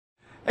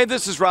Hey,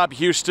 this is Rob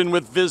Houston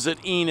with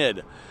Visit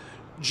Enid.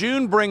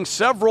 June brings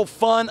several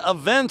fun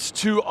events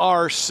to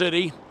our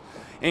city,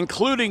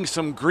 including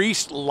some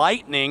greased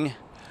lightning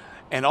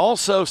and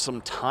also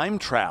some time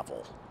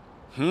travel.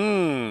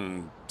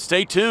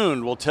 Stay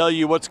tuned. We'll tell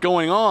you what's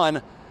going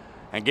on,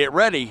 and get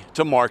ready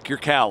to mark your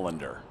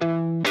calendar.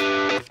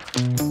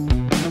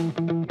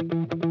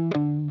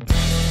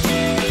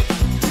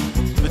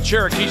 The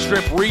Cherokee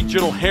Strip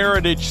Regional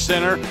Heritage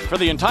Center for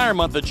the entire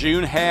month of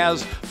June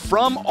has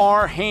From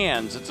Our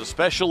Hands. It's a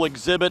special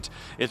exhibit.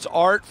 It's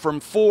art from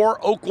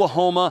 4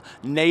 Oklahoma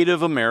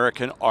Native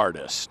American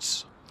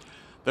artists.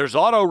 There's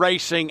auto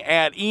racing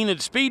at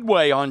Enid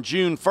Speedway on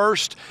June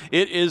 1st.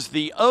 It is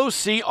the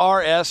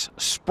OCRS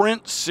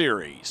Sprint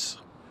Series.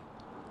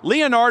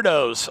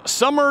 Leonardo's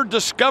Summer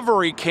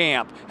Discovery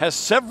Camp has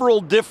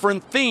several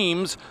different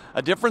themes,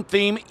 a different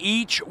theme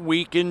each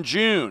week in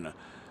June.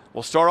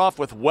 We'll start off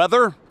with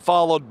weather,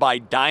 followed by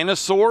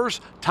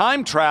dinosaurs,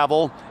 time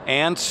travel,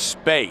 and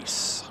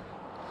space.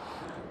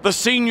 The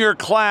senior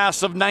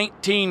class of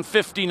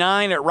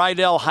 1959 at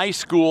Rydell High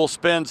School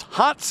spends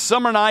hot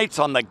summer nights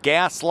on the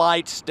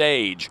Gaslight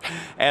stage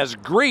as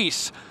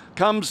Grease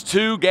comes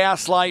to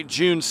Gaslight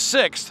June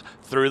 6th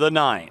through the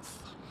 9th.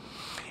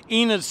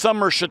 Enid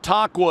Summer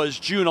Chautauqua is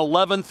June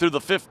 11th through the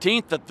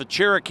 15th at the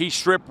Cherokee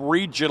Strip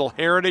Regional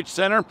Heritage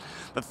Center.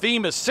 The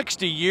theme is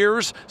 60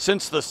 years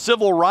since the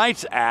Civil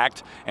Rights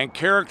Act, and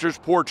characters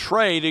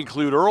portrayed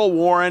include Earl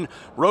Warren,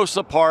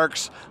 Rosa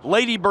Parks,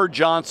 Lady Bird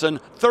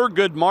Johnson,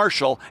 Thurgood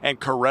Marshall, and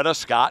Coretta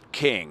Scott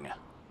King.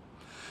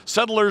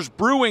 Settlers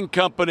Brewing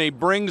Company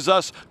brings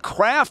us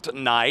Craft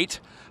Night,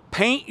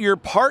 Paint Your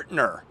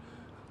Partner.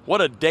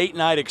 What a date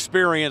night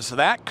experience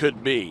that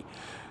could be.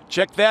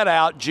 Check that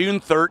out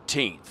June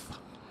 13th.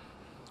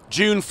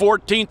 June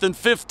 14th and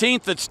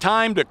 15th, it's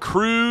time to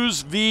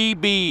cruise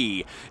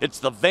VB. It's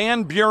the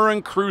Van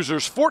Buren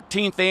Cruisers'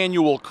 14th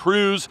annual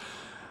cruise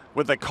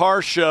with a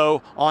car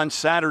show on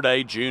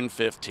Saturday, June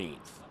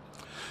 15th.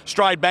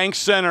 Stride Bank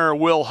Center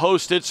will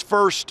host its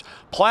first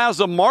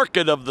Plaza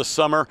Market of the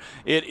summer.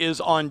 It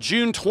is on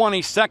June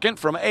 22nd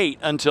from 8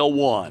 until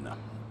 1.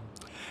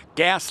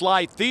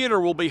 Gaslight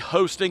Theater will be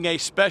hosting a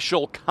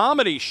special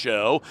comedy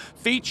show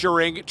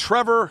featuring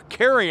Trevor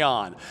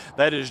Carry-On.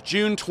 That is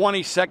June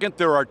 22nd.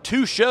 There are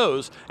 2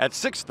 shows at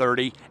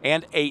 6:30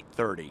 and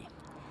 8:30.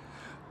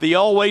 The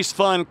always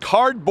fun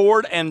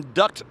cardboard and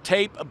duct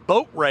tape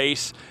boat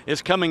race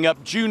is coming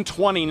up June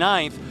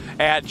 29th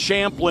at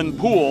Champlin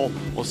Pool.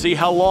 We'll see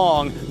how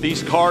long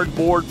these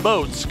cardboard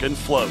boats can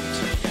float.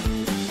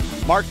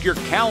 Mark your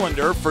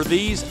calendar for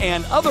these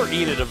and other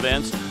Enid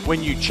events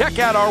when you check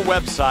out our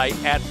website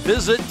at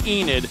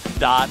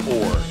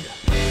visitenid.org.